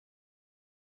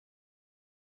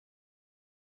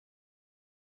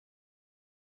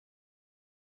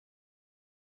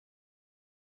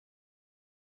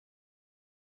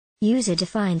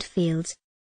User-defined fields.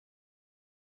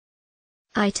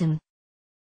 Item.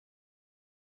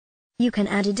 You can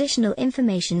add additional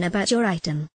information about your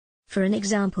item. For an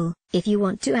example, if you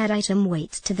want to add item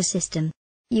weight to the system,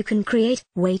 you can create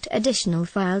weight additional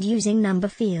file using number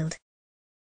field.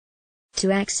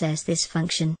 To access this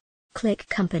function, click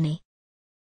Company.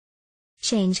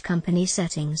 Change company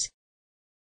settings.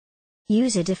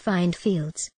 User-defined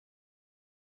fields.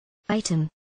 Item.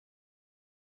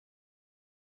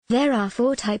 There are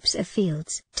 4 types of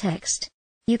fields. Text.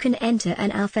 You can enter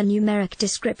an alphanumeric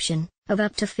description of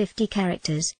up to 50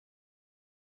 characters.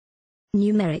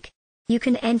 Numeric. You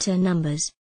can enter numbers.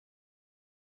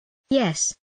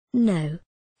 Yes. No.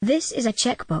 This is a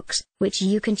checkbox, which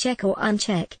you can check or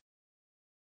uncheck.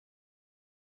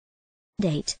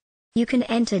 Date. You can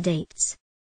enter dates.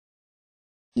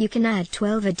 You can add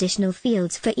 12 additional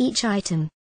fields for each item.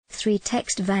 3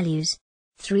 text values.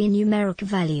 3 numeric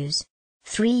values.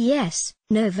 3 yes,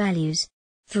 no values.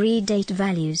 3 date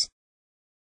values.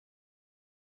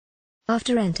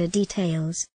 After enter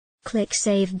details, click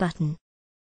Save button.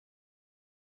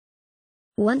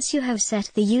 Once you have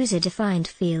set the user-defined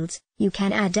fields, you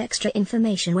can add extra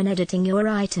information when editing your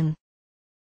item.